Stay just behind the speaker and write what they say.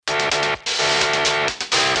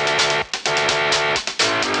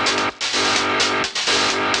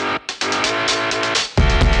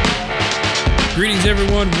Greetings,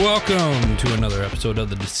 everyone. Welcome to another episode of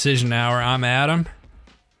the Decision Hour. I'm Adam.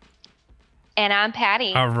 And I'm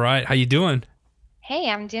Patty. All right. How you doing? Hey,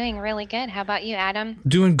 I'm doing really good. How about you, Adam?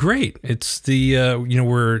 Doing great. It's the,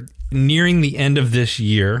 we're nearing the end of this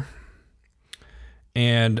year.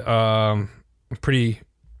 And I'm pretty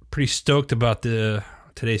stoked about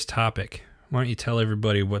today's topic. Why don't you tell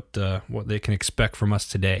everybody what they can expect from us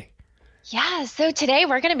today? Yeah, so today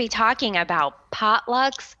we're going to be talking about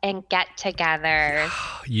potlucks and get-togethers.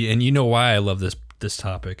 Yeah, and you know why I love this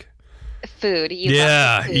topic. Food. You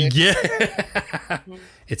love food. Yeah. Mm-hmm.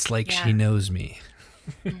 It's like she knows me.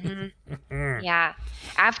 Mm-hmm. Yeah.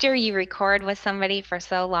 After you record with somebody for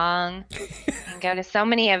so long and go to so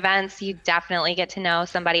many events, you definitely get to know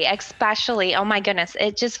somebody, especially, oh my goodness,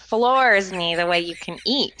 it just floors me the way you can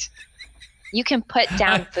eat. You can put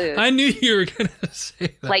down food. I knew you were going to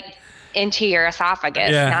say that. Like into your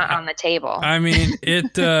esophagus, not on the table. I mean,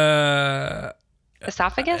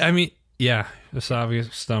 Esophagus? I mean, yeah,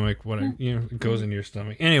 esophagus, stomach, whatever, it goes into your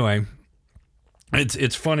stomach. Anyway,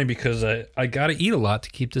 it's funny because I got to eat a lot to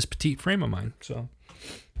keep this petite frame of mine, so.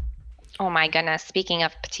 Oh my goodness, speaking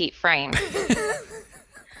of petite frame.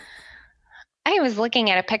 I was looking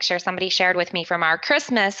at a picture somebody shared with me from our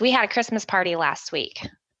Christmas. We had a Christmas party last week,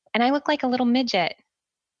 and I look like a little midget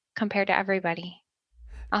compared to everybody.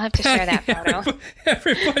 I'll have to share that photo.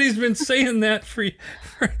 Everybody's been saying that for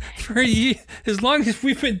a year, as long as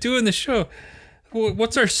we've been doing the show.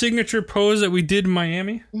 What's our signature pose that we did in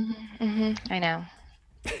Miami? I know.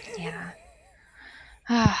 Yeah.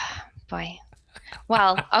 Oh, boy.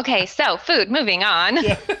 Well, okay, so food, moving on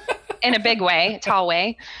in a big way, tall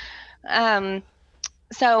way.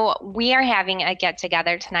 So we are having a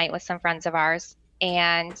get-together tonight with some friends of ours,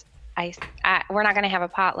 and we're not going to have a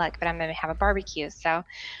potluck, but I'm going to have a barbecue. So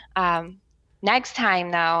next time,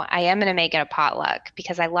 though, I am going to make it a potluck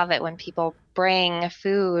because I love it when people bring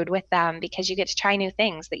food with them because you get to try new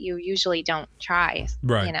things that you usually don't try.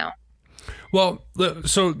 Right. Well,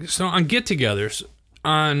 so on get-togethers,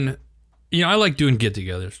 I like doing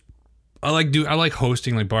get-togethers. I like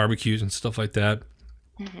hosting like barbecues and stuff like that.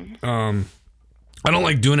 Mm-hmm. I don't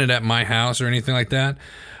like doing it at my house or anything like that.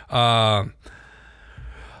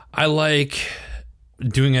 I like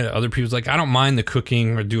doing it at other people's. Like, I don't mind the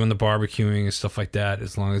cooking or doing the barbecuing and stuff like that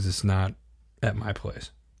as long as it's not at my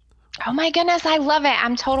place. Oh my goodness, I love it.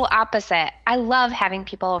 I'm total opposite. I love having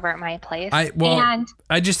people over at my place. I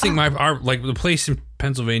just think the place in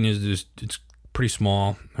Pennsylvania it's pretty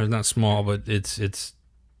small. It's not small, but it's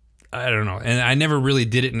I don't know. And I never really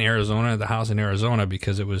did it in Arizona, at the house in Arizona,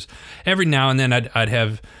 because it was every now and then I'd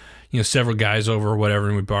have several guys over or whatever,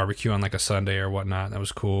 and we'd barbecue on like a Sunday or whatnot. That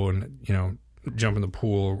was cool. And, jump in the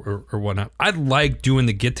pool or whatnot. I like doing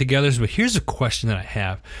the get-togethers, but here's a question that I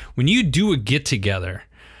have. When you do a get-together,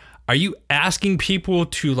 are you asking people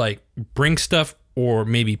to like bring stuff or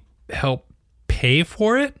maybe help pay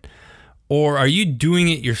for it? Or are you doing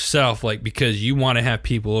it yourself, like because you want to have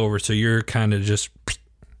people over, so you're kind of just...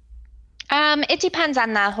 It depends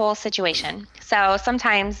on the whole situation. So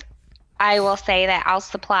sometimes I will say that I'll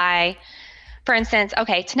supply, for instance,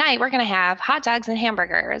 okay, tonight we're going to have hot dogs and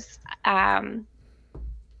hamburgers. And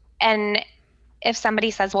if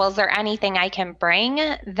somebody says, well, is there anything I can bring?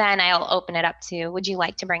 Then I'll open it up to, would you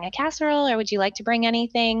like to bring a casserole or would you like to bring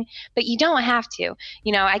anything? But you don't have to.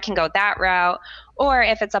 I can go that route. Or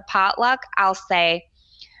if it's a potluck, I'll say,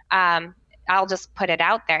 I'll just put it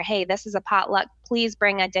out there. Hey, this is a potluck. Please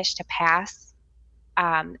bring a dish to pass.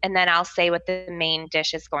 And then I'll say what the main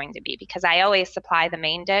dish is going to be because I always supply the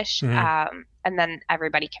main dish. Mm-hmm. And then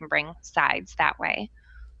everybody can bring sides that way.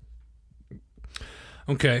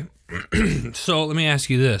 Okay. So let me ask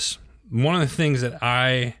you this. One of the things that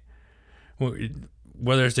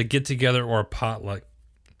whether it's a get-together or a potluck,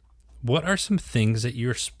 what are some things that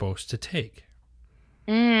you're supposed to take?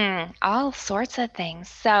 All sorts of things.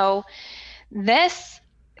 So this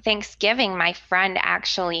Thanksgiving, my friend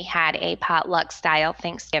actually had a potluck style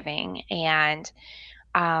Thanksgiving, and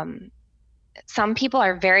some people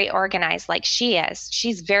are very organized like she is.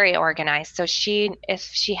 She's very organized. So if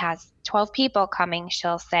she has 12 people coming,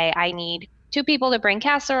 she'll say, I need 2 people to bring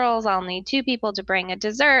casseroles. I'll need 2 people to bring a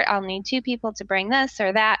dessert. I'll need 2 people to bring this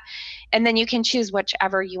or that. And then you can choose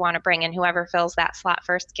whichever you want to bring, and whoever fills that slot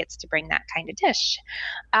first gets to bring that kind of dish.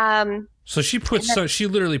 So she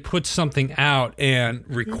literally puts something out and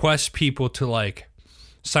requests people to like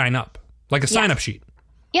sign up, like a sign up sheet.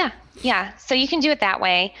 Yeah. So you can do it that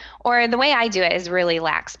way. Or the way I do it is really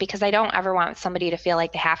lax because I don't ever want somebody to feel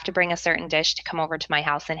like they have to bring a certain dish to come over to my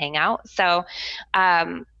house and hang out. So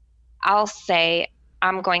I'll say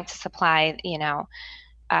I'm going to supply,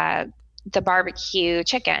 the barbecue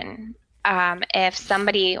chicken. If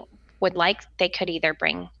somebody would like, they could either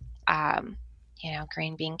bring,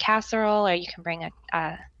 green bean casserole, or you can bring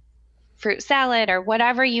a fruit salad or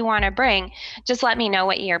whatever you want to bring. Just let me know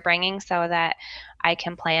what you're bringing so that I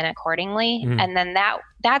can plan accordingly. Mhm. And then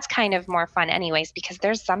that's kind of more fun anyways, because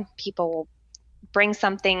there's some people will bring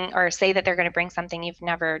something or say that they're going to bring something you've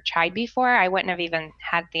never tried before. I wouldn't have even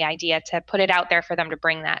had the idea to put it out there for them to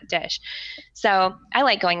bring that dish. So I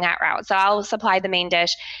like going that route. So I'll supply the main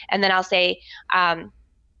dish, and then I'll say,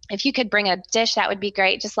 if you could bring a dish, that would be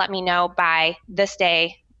great. Just let me know by this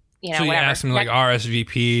day. So you whatever. ask them like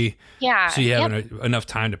RSVP. Yeah. So you have enough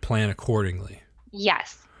time to plan accordingly.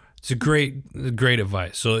 Yes. It's a great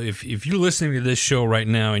advice. So if you're listening to this show right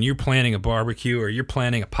now and you're planning a barbecue or you're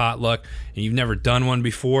planning a potluck and you've never done one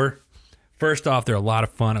before, first off, they're a lot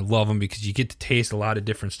of fun. I love them because you get to taste a lot of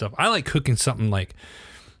different stuff. I like cooking something like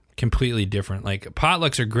completely different. Like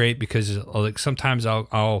potlucks are great because like sometimes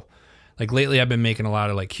I'll like lately I've been making a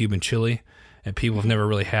lot of like Cuban chili, and people have never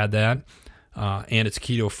really had that, and it's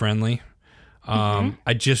keto friendly.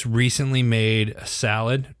 I just recently made a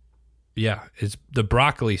salad. Yeah, it's the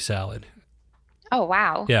broccoli salad. Oh,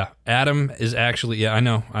 wow. Yeah, Adam is actually, yeah,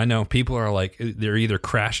 I know. People are like, they're either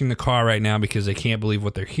crashing the car right now because they can't believe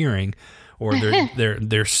what they're hearing, or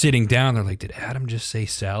they're sitting down. They're like, did Adam just say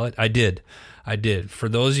salad? I did. For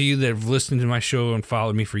those of you that have listened to my show and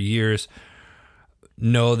followed me for years,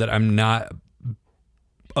 know that I'm not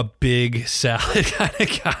a big salad kind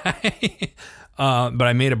of guy. But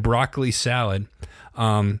I made a broccoli salad,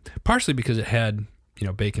 partially because it had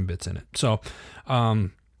bacon bits in it. So,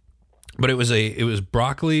 but it was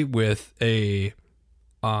broccoli with a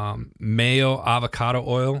mayo avocado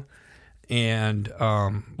oil and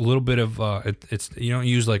a little bit of it's you don't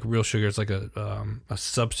use like real sugar. It's like a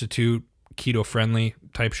substitute keto friendly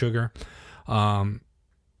type sugar, and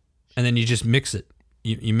then you just mix it.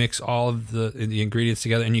 You mix all of the ingredients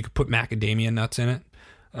together, and you can put macadamia nuts in it.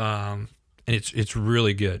 And it's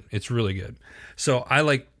really good. It's really good. So I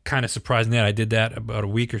like kind of surprised that I did that about a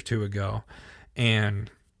week or two ago, and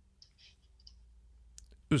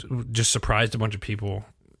it was just surprised a bunch of people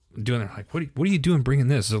doing it. Like, what are you doing bringing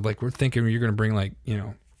this? So like, we're thinking you're going to bring like,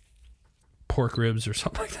 pork ribs or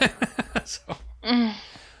something like that.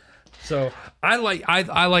 So I like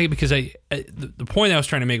it because the point I was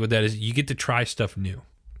trying to make with that is you get to try stuff new,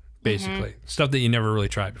 basically stuff that you never really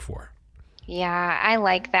tried before. Yeah, I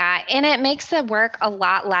like that. And it makes the work a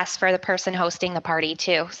lot less for the person hosting the party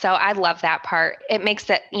too. So I love that part. It makes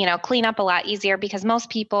it, clean up a lot easier because most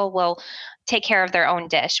people will take care of their own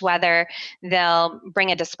dish, whether they'll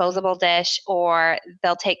bring a disposable dish or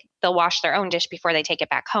they'll wash their own dish before they take it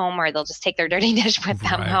back home, or they'll just take their dirty dish with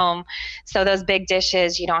them home. So those big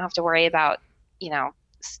dishes, you don't have to worry about,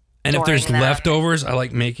 and if there's leftovers, I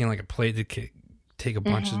like making like a plate to take a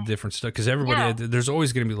bunch of different stuff, because there's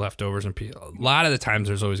always going to be leftovers, and a lot of the times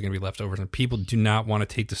there's always going to be leftovers, and people do not want to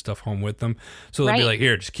take the stuff home with them, so they'll be like,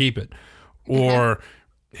 here, just keep it, or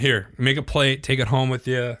here, make a plate, take it home with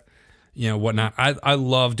you, whatnot. I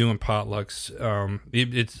love doing potlucks.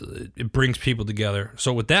 It brings people together.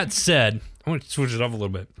 So with that said, I want to switch it up a little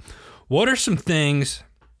bit. What are some things,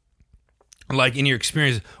 like in your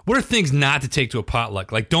experience, what are things not to take to a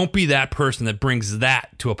potluck? Like, don't be that person that brings that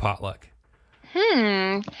to a potluck.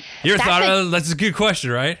 You ever thought about it? That's a good question,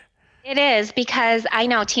 right? It is, because I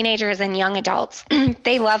know teenagers and young adults,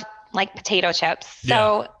 they love like potato chips.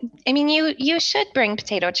 So, I mean, you should bring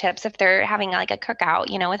potato chips if they're having like a cookout,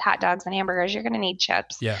 with hot dogs and hamburgers. You're going to need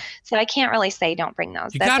chips. Yeah. So I can't really say don't bring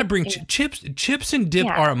those. You got to bring chips. Chips and dip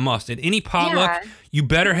are a must. At any potluck, you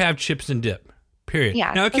better have chips and dip. Period.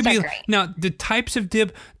 Yeah. Now it could be great. Now the types of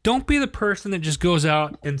dip. Don't be the person that just goes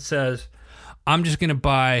out and says, "I'm just going to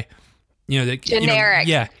buy." Generic.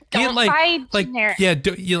 Don't buy generic. Yeah,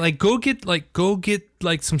 go get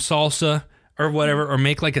some salsa or whatever, or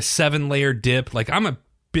make like a 7-layer dip. Like, I'm a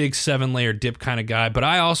big 7-layer dip kind of guy, but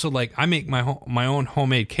I also I make my own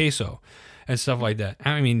homemade queso and stuff like that.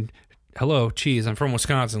 I mean, hello, cheese. I'm from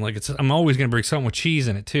Wisconsin. Like, I'm always gonna bring something with cheese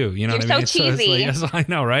in it too. You know what I mean? So cheesy. So I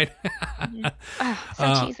know, right?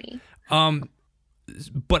 So cheesy.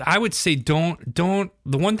 But I would say don't. The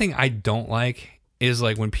one thing I don't like is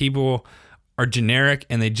like when people are generic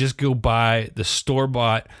and they just go buy the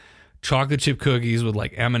store-bought chocolate chip cookies with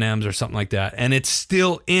like M&Ms or something like that, and it's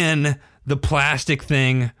still in the plastic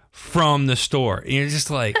thing from the store. And you're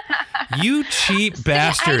just like, you cheap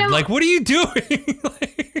bastard. Like, what are you doing?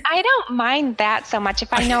 I don't mind that so much if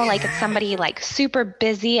I know like it's somebody like super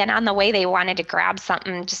busy and on the way they wanted to grab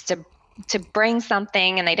something just to bring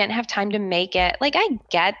something and they didn't have time to make it. Like, I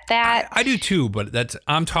get that. I do too, but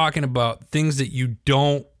I'm talking about things that you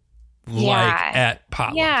don't like at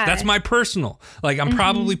potlucks. Yeah. That's my personal. Like, I'm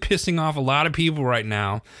probably pissing off a lot of people right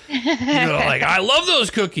now. Like, I love those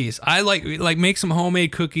cookies. I like make some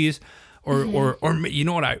homemade cookies, or you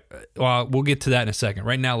know what? We'll get to that in a second.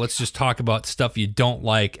 Right now, let's just talk about stuff you don't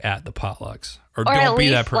like at the potlucks, or don't at be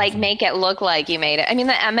least that person. like make it look like you made it. I mean,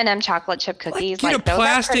 the M&M chocolate chip cookies, Get a those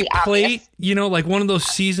plastic are plate, obvious. you know, like one of those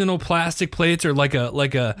seasonal plastic plates, or like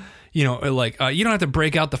a. You know, like you don't have to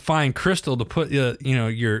break out the fine crystal to put your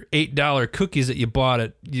 $8 cookies that you bought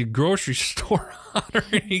at your grocery store on or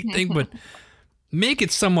anything, but make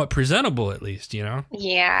it somewhat presentable at least, you know?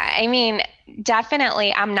 Yeah, I mean,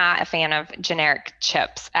 definitely I'm not a fan of generic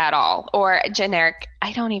chips at all, or generic,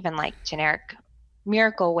 I don't even like generic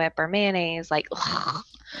Miracle Whip or mayonnaise, like, ugh,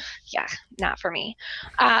 yeah, not for me.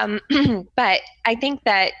 But I think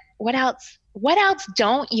that what else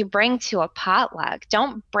don't you bring to a potluck?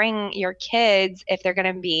 Don't bring your kids if they're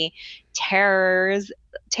going to be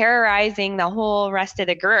terrorizing the whole rest of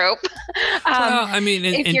the group. Well, I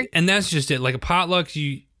mean, and that's just it. Like a potluck,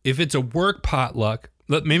 if it's a work potluck,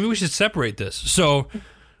 maybe we should separate this. So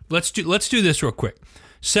let's do this real quick.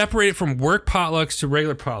 Separate it from work potlucks to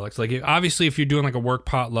regular potlucks. Like, obviously, if you're doing like a work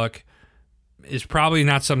potluck, it's probably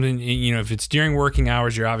not something, you know, if it's during working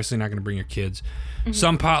hours, you're obviously not going to bring your kids.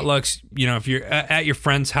 Some potlucks, you know, if you're at your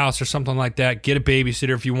friend's house or something like that, get a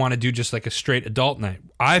babysitter if you want to do just like a straight adult night.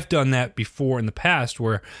 I've done that before in the past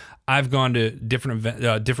where I've gone to different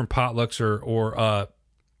potlucks or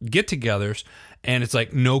get-togethers, and it's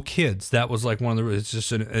like no kids. That was like it's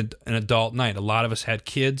just an adult night. A lot of us had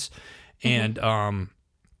kids, and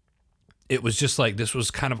it was just like this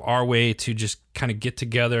was kind of our way to just kind of get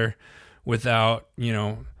together without, you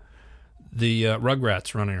know, the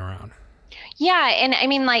Rugrats running around. Yeah, and I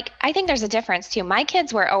mean, like, I think there's a difference too. My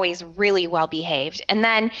kids were always really well behaved. And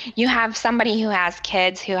then you have somebody who has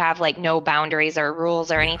kids who have like no boundaries or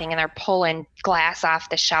rules or anything, and they're pulling glass off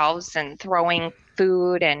the shelves and throwing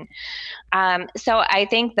food. And so I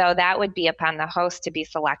think, though, that would be upon the host to be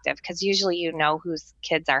selective, because usually you know whose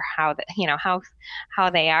kids are how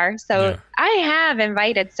they are. So I have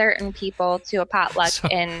invited certain people to a potluck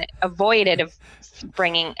and avoided of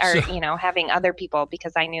bringing having other people,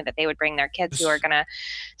 because I knew that they would bring their kids who are going to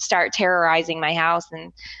start terrorizing my house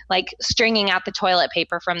and like stringing out the toilet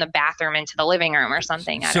paper from the bathroom into the living room or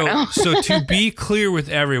something. I don't know. So to be clear with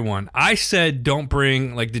everyone, I said don't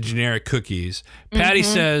bring like the generic cookies. Patty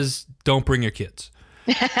says don't bring your kids.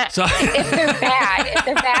 So if they're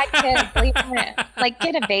bad kids, leave them in. Like,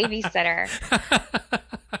 get a babysitter.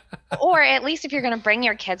 Or at least if you're going to bring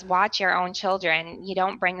your kids, watch your own children. You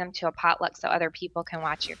don't bring them to a potluck so other people can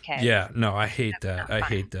watch your kids. Yeah, no, I hate that. I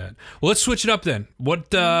hate that. Well, let's switch it up then.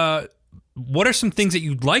 What are some things that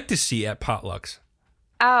you'd like to see at potlucks?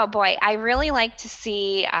 Oh, boy. I really like to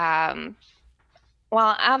see, well,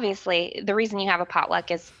 obviously, the reason you have a potluck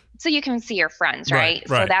is so you can see your friends, right?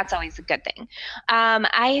 So that's always a good thing.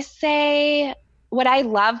 I say what I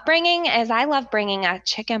love bringing is a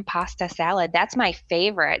chicken pasta salad. That's my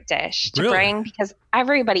favorite dish to bring, because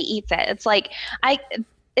everybody eats it. It's like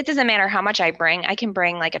it doesn't matter how much I bring. I can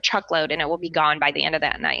bring like a truckload and it will be gone by the end of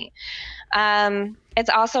that night. It's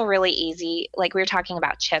also really easy. Like we were talking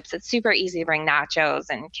about chips. It's super easy to bring nachos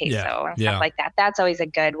and queso and stuff like that. That's always a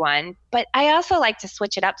good one. But I also like to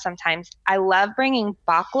switch it up sometimes. I love bringing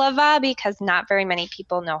baklava because not very many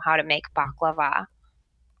people know how to make baklava.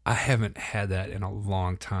 I haven't had that in a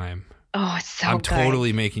long time. Oh, it's so good. I'm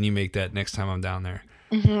totally making you make that next time I'm down there.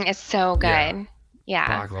 It's so good.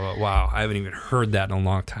 Yeah. Baklava. Wow. I haven't even heard that in a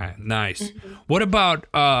long time. Nice. What about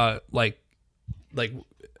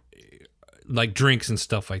like drinks and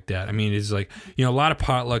stuff like that? I mean, it's like, you know, a lot of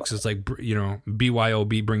potlucks is like, you know,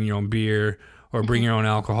 BYOB, bring your own beer or bring your own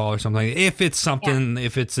alcohol or something. If it's something,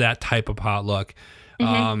 if it's that type of potluck,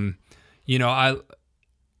 you know,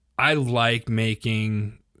 I like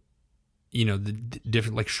making, you know, the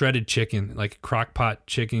different, like shredded chicken, like crock pot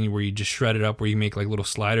chicken where you just shred it up, where you make like little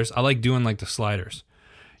sliders. I like doing like the sliders,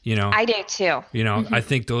 you know. I do too. You know, I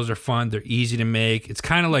think those are fun. They're easy to make. It's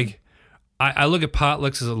kind of like, I look at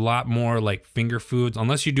potlucks as a lot more like finger foods,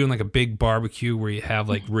 unless you're doing like a big barbecue where you have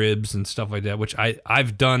like ribs and stuff like that, which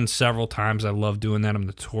I've done several times. I love doing that. I'm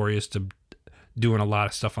notorious to doing a lot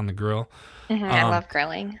of stuff on the grill. I love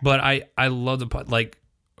grilling. But I love the like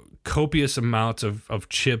copious amounts of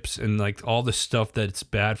chips and like all the stuff that's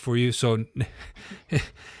bad for you. So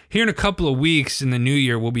here in a couple of weeks in the new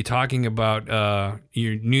year, we'll be talking about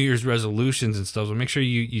your New Year's resolutions and stuff. So make sure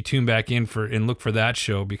you tune back in and look for that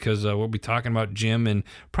show, because we'll be talking about gym and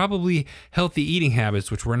probably healthy eating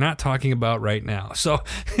habits, which we're not talking about right now. So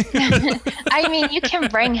I mean, you can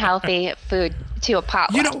bring healthy food to a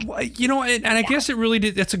potluck. And I guess it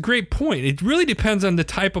really that's a great point. It really depends on the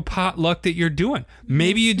type of potluck that you're doing.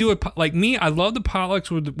 Maybe you do it like me. I love the potlucks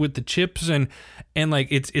with the chips and like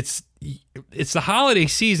it's the holiday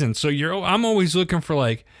season, so I'm always looking for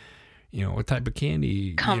like, what type of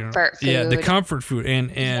candy, comfort food. Yeah, the comfort food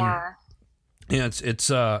and it's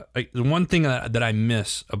the one thing that I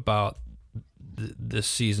miss about this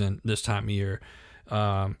season, this time of year.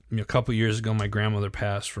 A couple years ago, my grandmother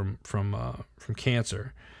passed from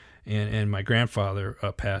cancer, and my grandfather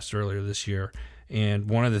passed earlier this year. And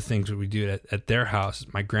one of the things that we do at their house,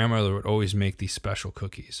 my grandmother would always make these special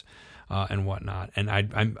cookies and whatnot. And I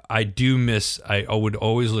would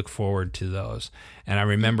always look forward to those. And I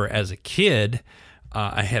remember as a kid,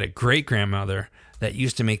 I had a great grandmother that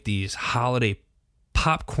used to make these holiday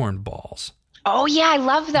popcorn balls. Oh yeah, I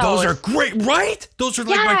love those. Those are great, right? Those are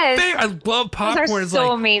like my favorite. I love popcorn. Those are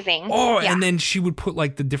so amazing. Oh, yeah. And then she would put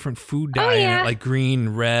like the different food dye in it, like green,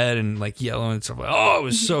 red, and like yellow and stuff. Oh, it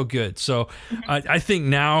was so good. So I think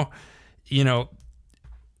now,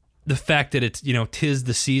 the fact that it's, 'tis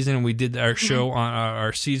the season, and we did our show on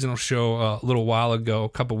our seasonal show a little while ago, a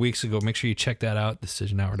couple weeks ago. Make sure you check that out,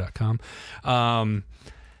 decisionhour.com.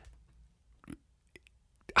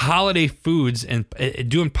 Holiday foods and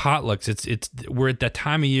doing potlucks, it's we're at that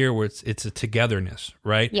time of year where it's a togetherness,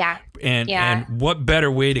 right? Yeah. And what better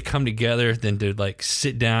way to come together than to like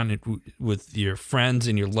sit down with your friends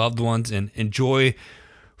and your loved ones and enjoy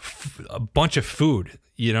a bunch of food,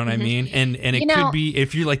 you know what I mean? And it could be,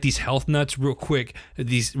 if you're like these health nuts real quick,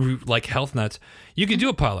 these like health nuts, you could do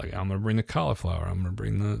a potluck. I'm gonna bring the cauliflower, I'm gonna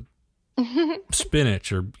bring the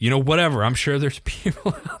spinach, or whatever. I'm sure there's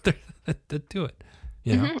people out there that do it.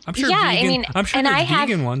 I'm sure. Yeah, I'm sure there's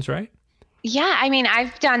vegan ones, right? Yeah,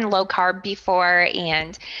 I've done low carb before,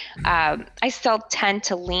 and I still tend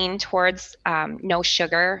to lean towards no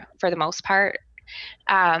sugar for the most part.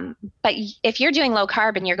 But if you're doing low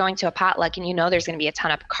carb and you're going to a potluck and there's going to be a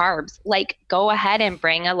ton of carbs, like go ahead and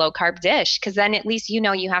bring a low carb dish, because then at least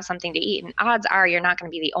you have something to eat. And odds are you're not going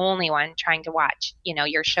to be the only one trying to watch,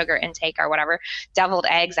 your sugar intake or whatever. Deviled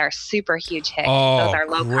eggs are super huge hit. Oh, those are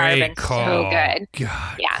low carb and so good.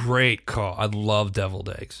 God, Great call. I love deviled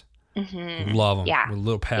eggs. Mm-hmm. Love them. Yeah. With a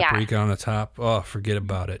little paprika on the top. Oh, forget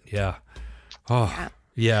about it. Yeah. Oh,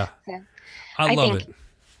 yeah. I love it.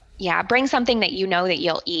 Yeah, bring something that that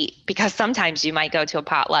you'll eat, because sometimes you might go to a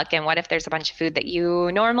potluck and what if there's a bunch of food that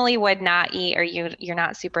you normally would not eat or you're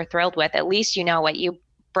not super thrilled with. At least what you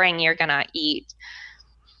bring you're gonna eat.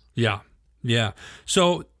 Yeah.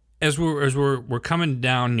 So as we're coming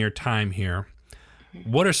down near time here,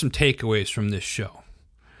 what are some takeaways from this show?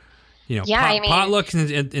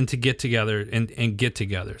 Potlucks and to get together and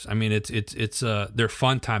get-togethers. It's they're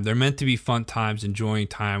fun time. They're meant to be fun times, enjoying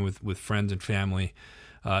time with friends and family.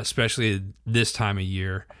 Especially this time of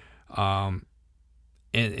year, and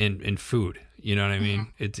food. You know what I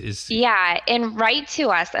mean? It's and write to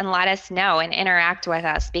us and let us know and interact with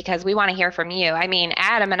us, because we want to hear from you.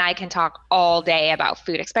 Adam and I can talk all day about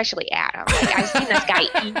food, especially Adam. Like, I've seen this guy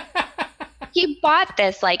eat. He bought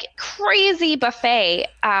this like crazy buffet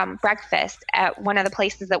breakfast at one of the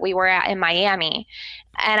places that we were at in Miami.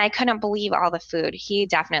 And I couldn't believe all the food. He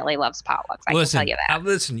definitely loves potlucks. I can tell you that.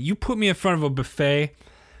 Listen, you put me in front of a buffet,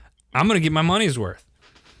 I'm going to get my money's worth.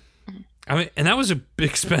 And that was a big,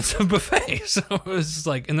 expensive buffet. So it was just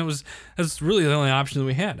like, and that's really the only option that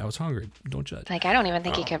we had. I was hungry. Don't judge. Like, I don't even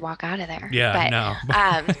think he could walk out of there. Yeah, but, no.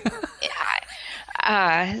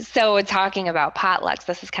 So talking about potlucks,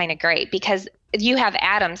 this is kind of great because you have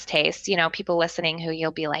Adam's taste, people listening who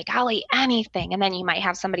you'll be like, I'll eat anything. And then you might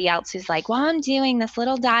have somebody else who's like, well, I'm doing this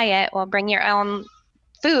little diet. Well, bring your own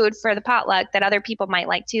food for the potluck that other people might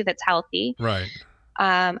like too, that's healthy. Right.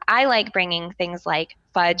 I like bringing things like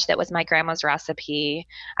fudge that was my grandma's recipe.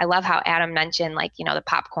 I love how Adam mentioned the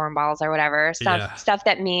popcorn balls or whatever stuff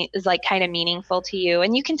that is like kind of meaningful to you.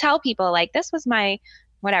 And you can tell people like, this was my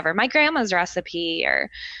grandma's recipe or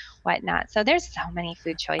whatnot. So there's so many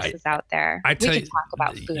food choices out there. We could talk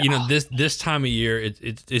about food. This time of year,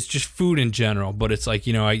 it's just food in general, but it's like,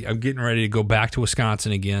 I'm getting ready to go back to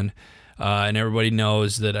Wisconsin again. And everybody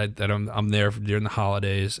knows that I'm there during the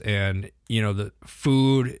holidays, and the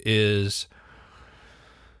food is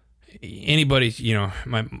anybody's. On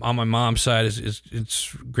my mom's side is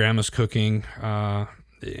it's grandma's cooking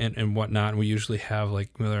and whatnot. And we usually have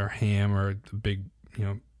like whether ham or a big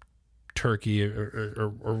turkey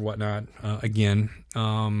or whatnot again.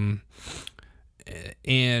 And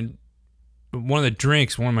one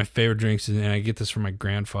of my favorite drinks, and I get this from my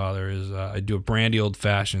grandfather, is I do a brandy old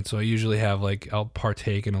fashioned. So I usually have I'll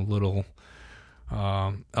partake in a little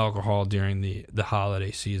alcohol during the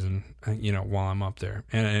holiday season, while I'm up there.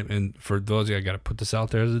 And for those of you, I got to put this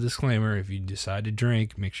out there as a disclaimer. If you decide to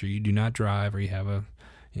drink, make sure you do not drive, or you have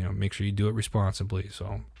make sure you do it responsibly.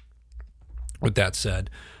 So with that said,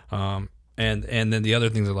 and then the other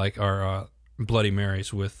things I like are Bloody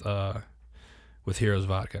Marys with Heroes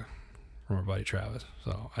Vodka from our buddy Travis.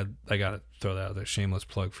 So I got to throw that out there. Shameless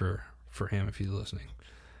plug for him if he's listening.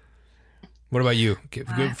 What about you?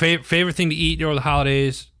 Favorite thing to eat over the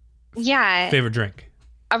holidays? Yeah. Favorite drink?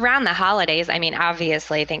 Around the holidays, I mean,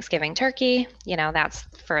 obviously Thanksgiving turkey, that's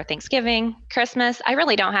for Thanksgiving. Christmas, I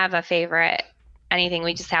really don't have a favorite anything.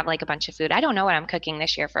 We just have like a bunch of food. I don't know what I'm cooking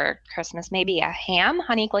this year for Christmas. Maybe a ham,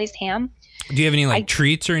 honey glazed ham. Do you have any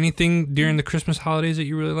treats or anything during the Christmas holidays that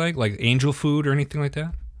you really like angel food or anything like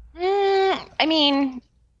that? I mean,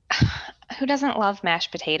 who doesn't love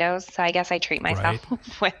mashed potatoes? So I guess I treat myself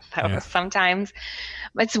with those sometimes.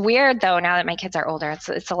 It's weird though, now that my kids are older,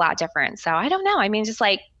 it's a lot different. So I don't know. I mean, just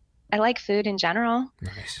like, I like food in general.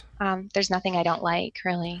 Nice. There's nothing I don't like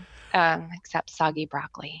really, except soggy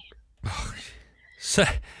broccoli. So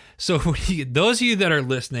those of you that are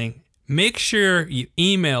listening, make sure you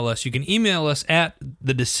email us. You can email us at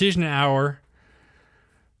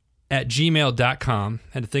thedecisionhour@gmail.com.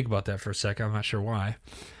 Had to think about that for a second. I'm not sure why.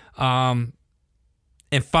 And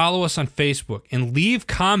follow us on Facebook and leave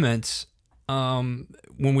comments when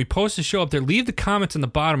we post the show up there. Leave the comments on the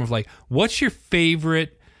bottom of what's your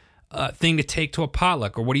favorite thing to take to a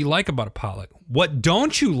potluck, or what do you like about a potluck? What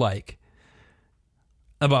don't you like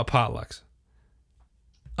about potlucks?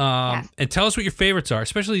 And tell us what your favorites are,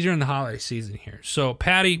 especially during the holiday season here. So,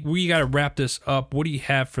 Patty, we got to wrap this up. What do you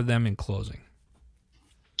have for them in closing?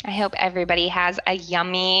 I hope everybody has a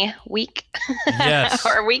yummy week. Yes.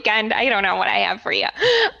 Or weekend. I don't know what I have for you.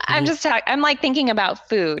 I'm just I'm thinking about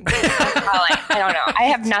food. I don't know. I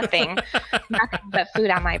have nothing but food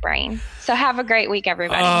on my brain. So have a great week,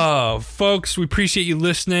 everybody. Oh, folks, we appreciate you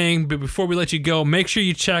listening. But before we let you go, make sure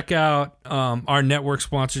you check out our network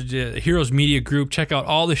sponsors, Heroes Media Group. Check out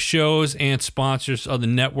all the shows and sponsors of the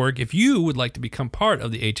network. If you would like to become part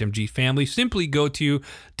of the HMG family, simply go to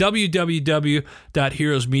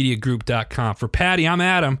www.heroesmediagroup.com. For Patty, I'm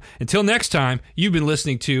Adam. Until next time, you've been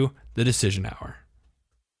listening to The Decision Hour.